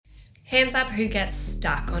Hands up who gets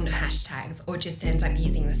stuck on hashtags or just ends up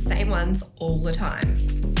using the same ones all the time.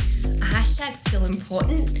 Are hashtags still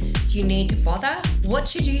important? Do you need to bother? What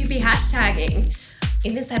should you be hashtagging?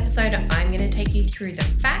 In this episode, I'm going to take you through the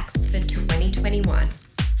facts for 2021.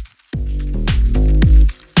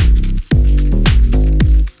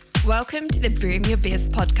 Welcome to the Boom Your Biz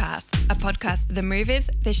podcast, a podcast for the movers,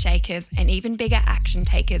 the shakers, and even bigger action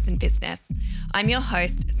takers in business. I'm your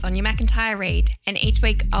host, Sonia McIntyre-Reid, and each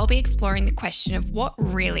week I'll be exploring the question of what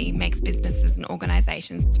really makes businesses and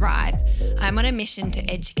organisations thrive. I'm on a mission to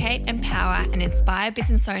educate, empower, and inspire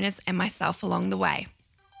business owners and myself along the way.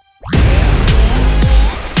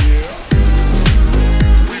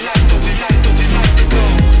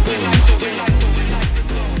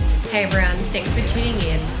 Hey everyone, thanks for tuning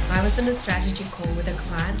in. I was on a strategy call with a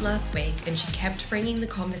client last week and she kept bringing the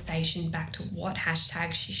conversation back to what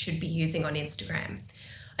hashtags she should be using on Instagram.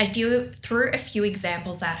 I threw a few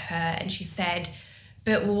examples at her and she said,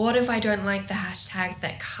 but what if I don't like the hashtags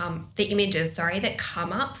that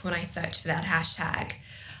come up when I search for that hashtag?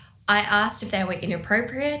 I asked if they were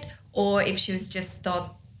inappropriate or if she was just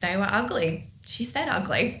thought they were ugly. She said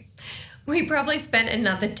ugly. We probably spent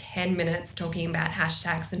another 10 minutes talking about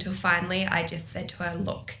hashtags until finally I just said to her,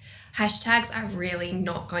 look, hashtags are really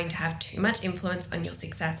not going to have too much influence on your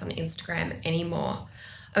success on Instagram anymore.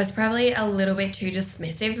 I was probably a little bit too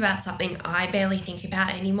dismissive about something I barely think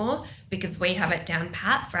about anymore because we have it down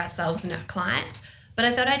pat for ourselves and our clients, but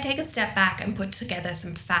I thought I'd take a step back and put together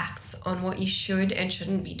some facts on what you should and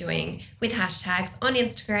shouldn't be doing with hashtags on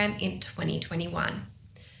Instagram in 2021.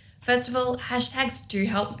 First of all, hashtags do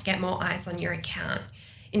help get more eyes on your account.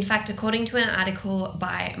 In fact, according to an article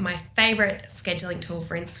by my favorite scheduling tool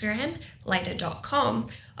for Instagram, later.com,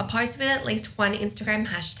 a post with at least one Instagram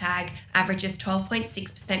hashtag averages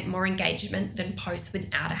 12.6% more engagement than posts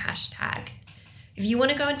without a hashtag. If you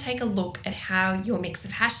want to go and take a look at how your mix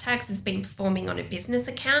of hashtags has been performing on a business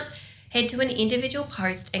account, head to an individual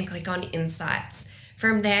post and click on Insights.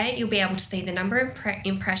 From there, you'll be able to see the number of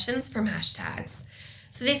impressions from hashtags.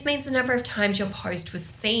 So this means the number of times your post was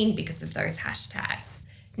seen because of those hashtags.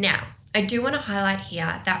 Now, I do want to highlight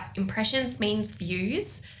here that impressions means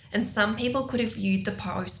views, and some people could have viewed the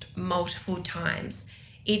post multiple times.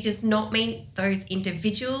 It does not mean those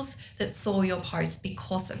individuals that saw your post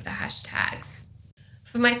because of the hashtags.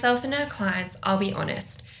 For myself and our clients, I'll be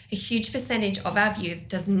honest, a huge percentage of our views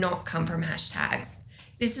does not come from hashtags.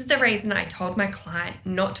 This is the reason I told my client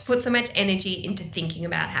not to put so much energy into thinking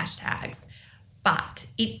about hashtags. But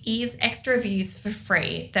it is extra views for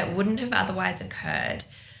free that wouldn't have otherwise occurred.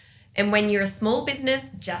 And when you're a small business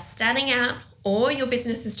just starting out, or your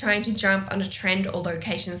business is trying to jump on a trend or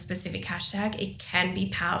location-specific hashtag, it can be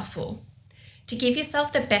powerful. To give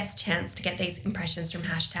yourself the best chance to get these impressions from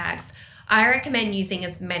hashtags, I recommend using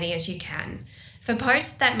as many as you can. For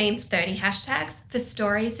posts, that means 30 hashtags. For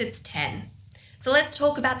stories, it's 10. So let's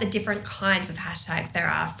talk about the different kinds of hashtags there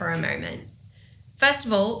are for a moment. First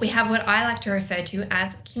of all, we have what I like to refer to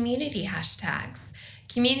as community hashtags.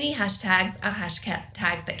 Community hashtags are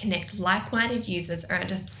hashtags that connect like-minded users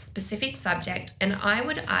around a specific subject, and I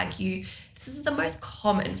would argue this is the most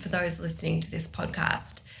common for those listening to this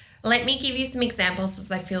podcast. Let me give you some examples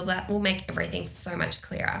as I feel that will make everything so much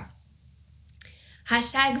clearer.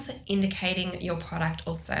 Hashtags indicating your product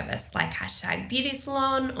or service, like hashtag beauty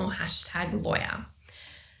salon or hashtag lawyer.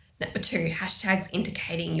 Number 2, hashtags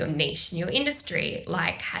indicating your niche in your industry,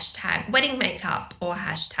 like hashtag wedding makeup or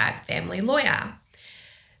hashtag family lawyer.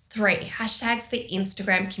 3, hashtags for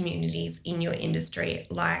Instagram communities in your industry,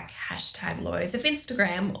 like hashtag lawyers of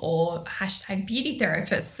Instagram or hashtag beauty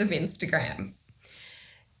therapists of Instagram.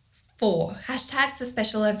 4, hashtags for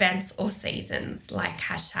special events or seasons, like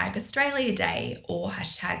hashtag Australia Day or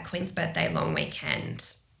hashtag Queen's Birthday Long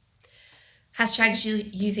Weekend. Hashtags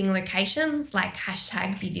using locations like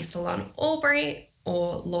hashtag beauty salon Albury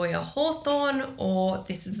or lawyer Hawthorne or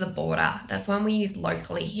this is the border. That's one we use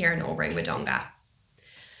locally here in Albury Wodonga.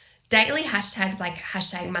 Daily hashtags like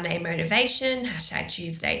hashtag Monday motivation, hashtag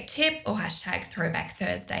Tuesday tip or hashtag throwback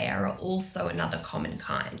Thursday are also another common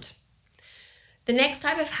kind. The next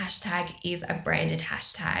type of hashtag is a branded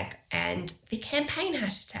hashtag and the campaign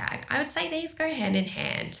hashtag. I would say these go hand in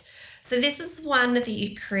hand. So this is one that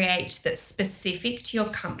you create that's specific to your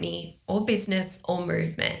company or business or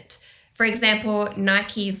movement. For example,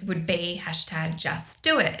 Nike's would be hashtag just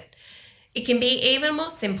do it. It can be even more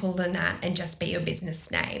simple than that and just be your business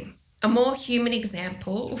name. A more human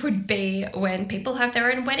example would be when people have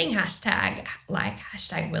their own wedding hashtag, like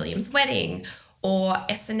hashtag Williams Wedding or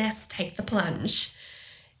SNS Take the Plunge.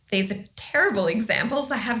 These are terrible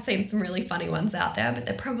examples. I have seen some really funny ones out there, but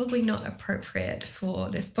they're probably not appropriate for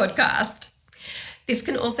this podcast. This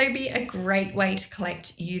can also be a great way to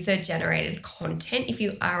collect user-generated content if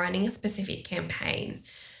you are running a specific campaign.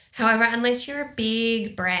 However, unless you're a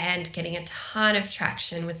big brand getting a ton of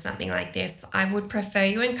traction with something like this, I would prefer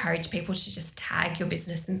you encourage people to just tag your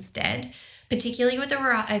business instead, particularly with the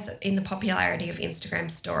rise in the popularity of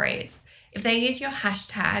Instagram stories. If they use your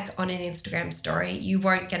hashtag on an Instagram story, you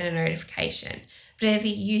won't get a notification. But if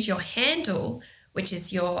you use your handle, which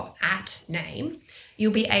is your @name,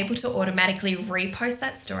 you'll be able to automatically repost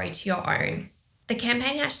that story to your own. The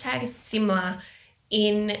campaign hashtag is similar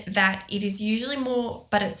in that it's usually more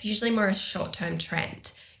a short-term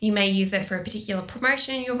trend. You may use it for a particular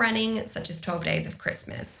promotion you're running, such as 12 Days of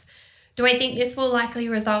Christmas. Do I think this will likely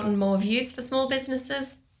result in more views for small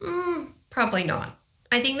businesses? Probably not.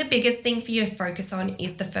 I think the biggest thing for you to focus on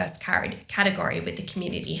is the first category with the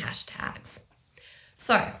community hashtags.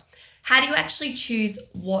 So, how do you actually choose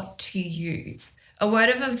what to use? A word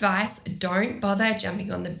of advice, don't bother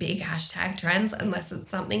jumping on the big hashtag trends unless it's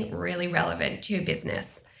something really relevant to your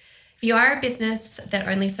business. If you are a business that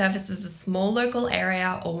only services a small local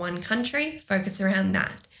area or one country, focus around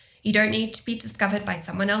that. You don't need to be discovered by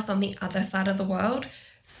someone else on the other side of the world,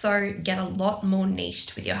 so get a lot more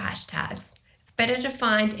niched with your hashtags. Better to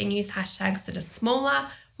find and use hashtags that are smaller,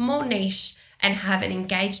 more niche, and have an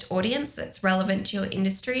engaged audience that's relevant to your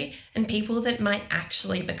industry and people that might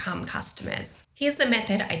actually become customers. Here's the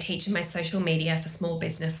method I teach in my social media for small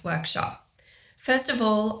business workshop. First of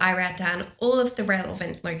all, I write down all of the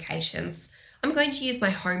relevant locations. I'm going to use my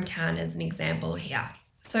hometown as an example here.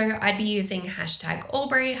 So I'd be using hashtag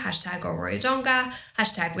Albury, hashtag Wodonga,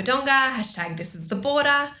 hashtag this is the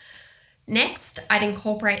border. Next, I'd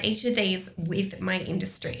incorporate each of these with my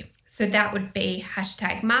industry. So that would be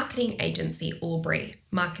hashtag marketing agency Albury,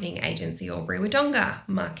 marketing agency Albury Wodonga,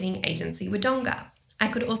 marketing agency Wodonga. I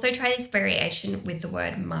could also try this variation with the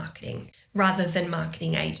word marketing rather than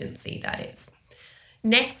marketing agency, that is.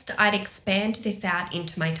 Next, I'd expand this out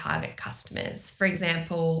into my target customers. For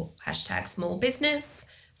example, hashtag small business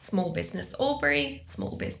Albury,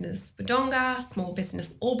 small business Wodonga, small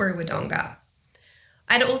business Albury Wodonga.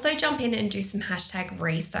 I'd also jump in and do some hashtag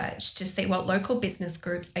research to see what local business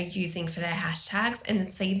groups are using for their hashtags and then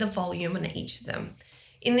see the volume on each of them.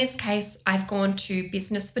 In this case, I've gone to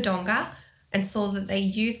Business Wodonga and saw that they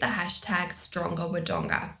use the hashtag Stronger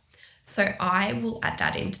Wodonga. So I will add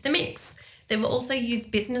that into the mix. They've also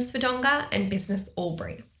used Business Wodonga and Business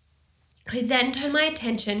Albury. I then turn my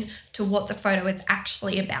attention to what the photo is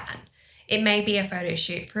actually about. It may be a photo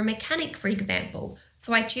shoot for a mechanic, for example,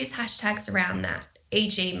 so I choose hashtags around that.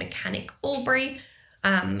 E.g. mechanic Albury,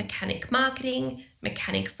 mechanic marketing,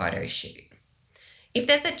 mechanic photo shoot. If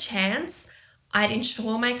there's a chance, I'd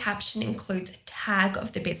ensure my caption includes a tag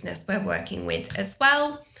of the business we're working with as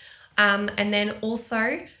well. And then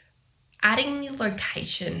also adding the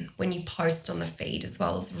location when you post on the feed as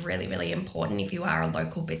well is really, really important if you are a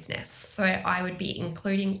local business. So I would be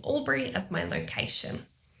including Albury as my location.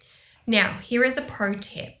 Now, here is a pro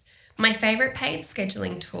tip. My favorite paid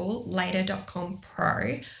scheduling tool, Later.com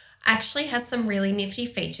Pro, actually has some really nifty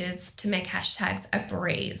features to make hashtags a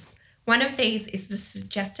breeze. One of these is the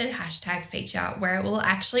suggested hashtag feature where it will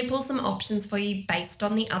actually pull some options for you based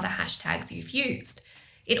on the other hashtags you've used.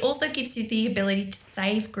 It also gives you the ability to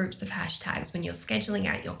save groups of hashtags when you're scheduling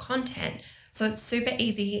out your content, so it's super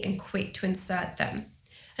easy and quick to insert them.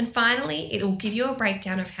 And finally, it will give you a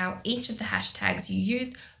breakdown of how each of the hashtags you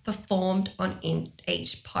use performed on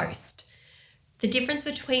each post. The difference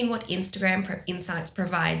between what Instagram Insights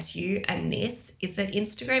provides you and this is that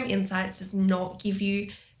Instagram Insights does not give you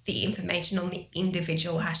the information on the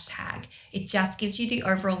individual hashtag. It just gives you the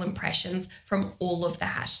overall impressions from all of the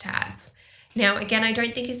hashtags. Now, again, I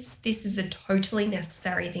don't think this is a totally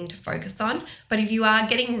necessary thing to focus on, but if you are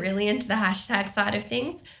getting really into the hashtag side of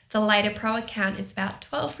things, the Later Pro account is about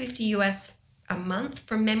 $12.50 US a month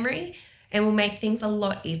from memory and will make things a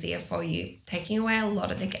lot easier for you, taking away a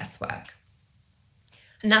lot of the guesswork.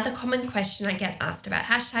 Another common question I get asked about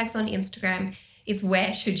hashtags on Instagram is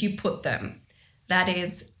where should you put them? That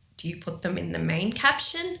is, do you put them in the main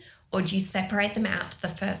caption or do you separate them out to the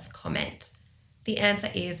first comment? The answer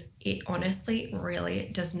is it honestly really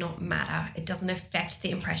does not matter. It doesn't affect the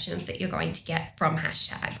impressions that you're going to get from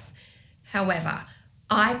hashtags. However,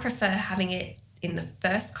 I prefer having it in the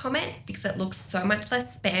first comment because it looks so much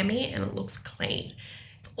less spammy and it looks clean.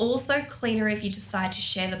 It's also cleaner if you decide to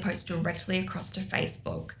share the post directly across to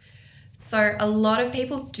Facebook. So a lot of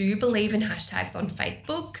people do believe in hashtags on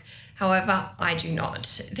Facebook. However, I do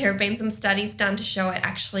not. There have been some studies done to show it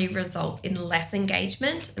actually results in less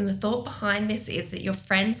engagement. And the thought behind this is that your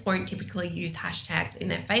friends won't typically use hashtags in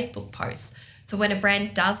their Facebook posts. So when a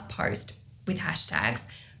brand does post with hashtags,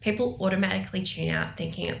 people automatically tune out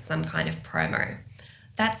thinking it's some kind of promo.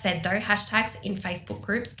 That said though, hashtags in Facebook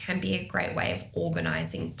groups can be a great way of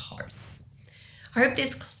organizing posts. I hope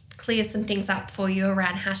this clears some things up for you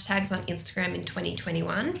around hashtags on Instagram in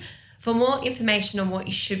 2021. For more information on what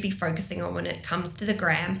you should be focusing on when it comes to the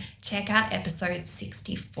gram, check out episode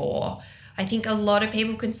 64. I think a lot of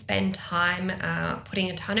people can spend time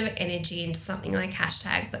putting a ton of energy into something like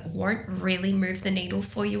hashtags that won't really move the needle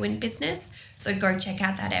for you in business. So go check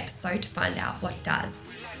out that episode to find out what does.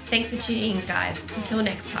 Thanks for tuning in, guys. Until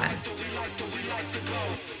next time.